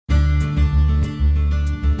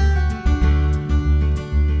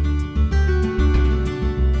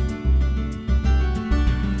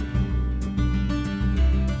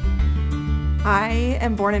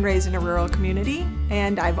am born and raised in a rural community,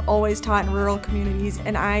 and I've always taught in rural communities,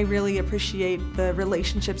 and I really appreciate the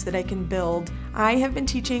relationships that I can build. I have been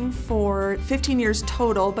teaching for 15 years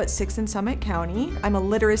total, but 6 in Summit County. I'm a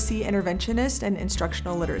literacy interventionist and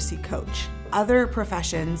instructional literacy coach. Other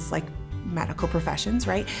professions, like medical professions,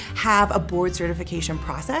 right, have a board certification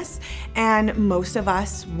process, and most of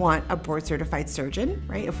us want a board certified surgeon,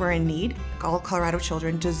 right, if we're in need. All Colorado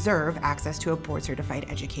children deserve access to a board certified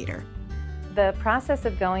educator. The process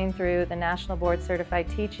of going through the National Board Certified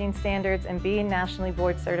Teaching Standards and being nationally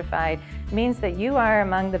board certified means that you are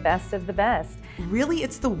among the best of the best. Really,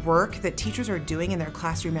 it's the work that teachers are doing in their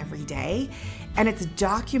classroom every day, and it's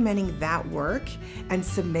documenting that work and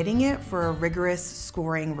submitting it for a rigorous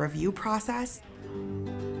scoring review process.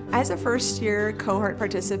 As a first-year cohort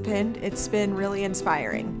participant, it's been really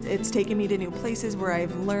inspiring. It's taken me to new places where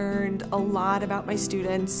I've learned a lot about my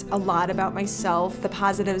students, a lot about myself, the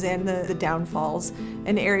positives and the downfalls,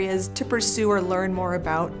 and areas to pursue or learn more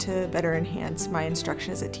about to better enhance my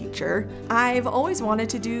instruction as a teacher. I've always wanted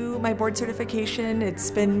to do my board certification.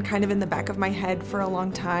 It's been kind of in the back of my head for a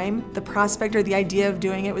long time. The prospect or the idea of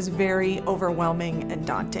doing it was very overwhelming and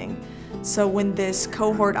daunting. So when this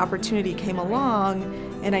cohort opportunity came along,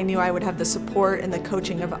 and I knew I would have the support and the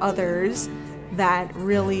coaching of others, that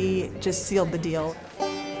really just sealed the deal.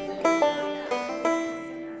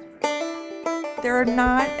 There are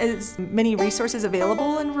not as many resources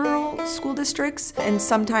available in rural school districts, and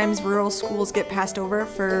sometimes rural schools get passed over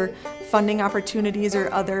for funding opportunities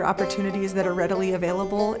or other opportunities that are readily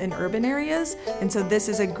available in urban areas. And so this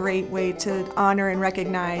is a great way to honor and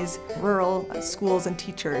recognize rural schools and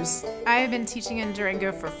teachers. I have been teaching in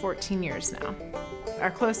Durango for 14 years now. Our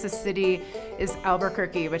closest city is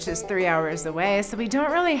Albuquerque, which is 3 hours away, so we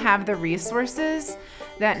don't really have the resources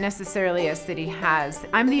that necessarily a city has.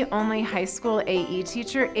 I'm the only high school AE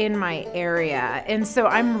teacher in my area, and so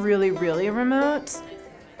I'm really, really remote.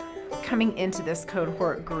 Coming into this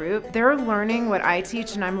cohort group, they're learning what I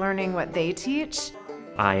teach and I'm learning what they teach.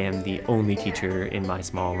 I am the only teacher in my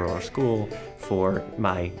small rural school for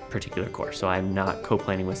my particular course, so I'm not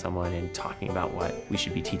co-planning with someone and talking about what we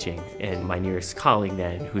should be teaching. And my nearest colleague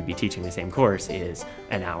then, who would be teaching the same course, is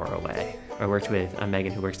an hour away. I worked with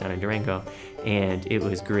Megan, who works down in Durango, and it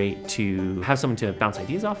was great to have someone to bounce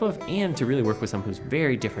ideas off of and to really work with someone who's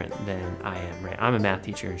very different than I am. Right? I'm a math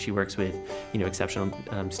teacher, and she works with exceptional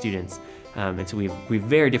students, and so we've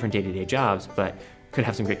very different day-to-day jobs, but could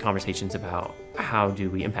have some great conversations about how do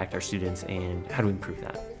we impact our students and how do we improve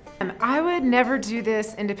that. I would never do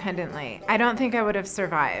this independently. I don't think I would have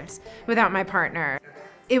survived without my partner.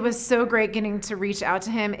 It was so great getting to reach out to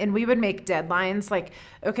him, and we would make deadlines like,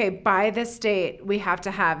 okay, by this date, we have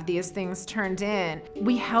to have these things turned in.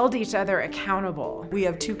 We held each other accountable. We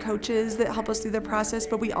have 2 coaches that help us through the process,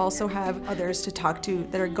 but we also have others to talk to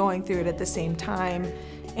that are going through it at the same time.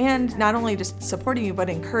 And not only just supporting you, but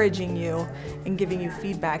encouraging you and giving you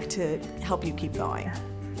feedback to help you keep going.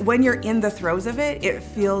 When you're in the throes of it, it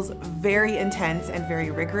feels very intense and very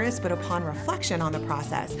rigorous, but upon reflection on the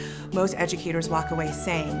process, most educators walk away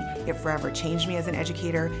saying, it forever changed me as an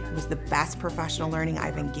educator. It was the best professional learning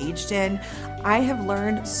I've engaged in. I have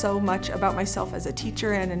learned so much about myself as a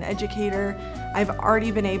teacher and an educator. I've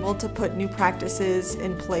already been able to put new practices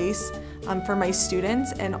in place for my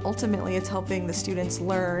students, and ultimately it's helping the students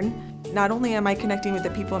learn. Not only am I connecting with the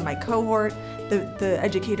people in my cohort, the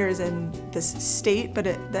educators in this state, but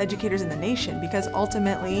the educators in the nation, because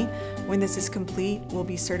ultimately, when this is complete, we'll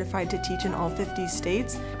be certified to teach in all 50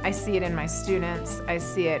 states. I see it in my students, I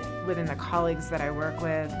see it within the colleagues that I work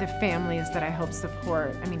with, the families that I help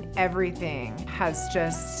support. I mean, everything has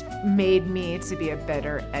just made me to be a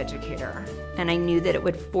better educator. And I knew that it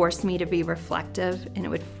would force me to be reflective, and it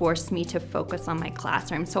would force me to focus on my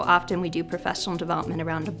classroom. So often we do professional development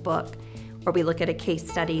around a book, or we look at a case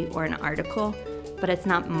study or an article, but it's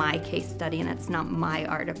not my case study and it's not my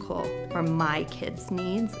article or my kids'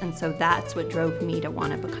 needs. And so that's what drove me to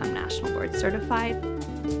want to become National Board Certified.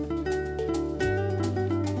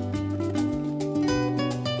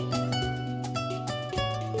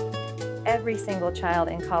 Every single child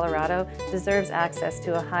in Colorado deserves access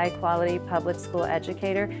to a high-quality public school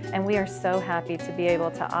educator, and we are so happy to be able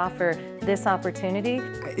to offer this opportunity.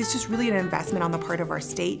 It's just really an investment on the part of our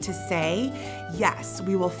state to say, yes,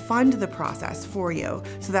 we will fund the process for you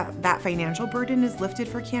so that that financial burden is lifted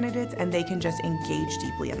for candidates and they can just engage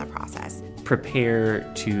deeply in the process.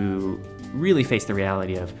 Prepare to really face the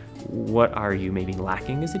reality of what are you maybe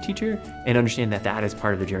lacking as a teacher, and understand that that is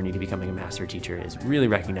part of the journey to becoming a master teacher, is really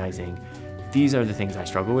recognizing these are the things I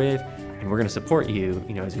struggle with, and we're going to support you,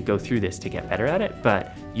 as we go through this to get better at it.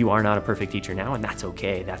 But you are not a perfect teacher now, and that's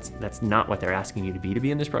okay. That's not what they're asking you to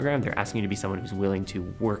be in this program. They're asking you to be someone who's willing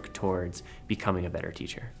to work towards becoming a better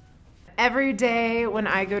teacher. Every day when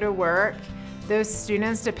I go to work, those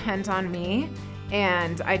students depend on me,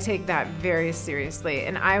 and I take that very seriously.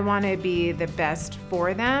 And I want to be the best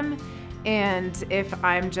for them. And if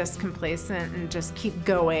I'm just complacent and just keep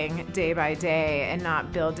going day by day and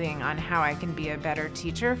not building on how I can be a better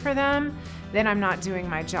teacher for them, then I'm not doing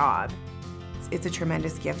my job. It's a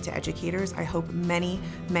tremendous gift to educators. I hope many,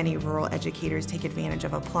 many rural educators take advantage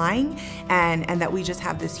of applying, and that we just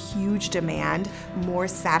have this huge demand, more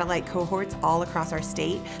satellite cohorts all across our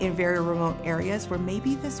state in very remote areas where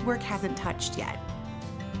maybe this work hasn't touched yet.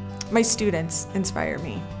 My students inspire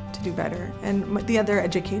me to do better, and the other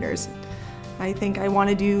educators. I think I want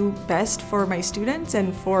to do best for my students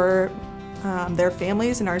and for their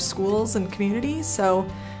families and our schools and communities, so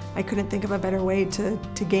I couldn't think of a better way to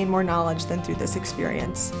gain more knowledge than through this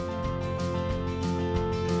experience.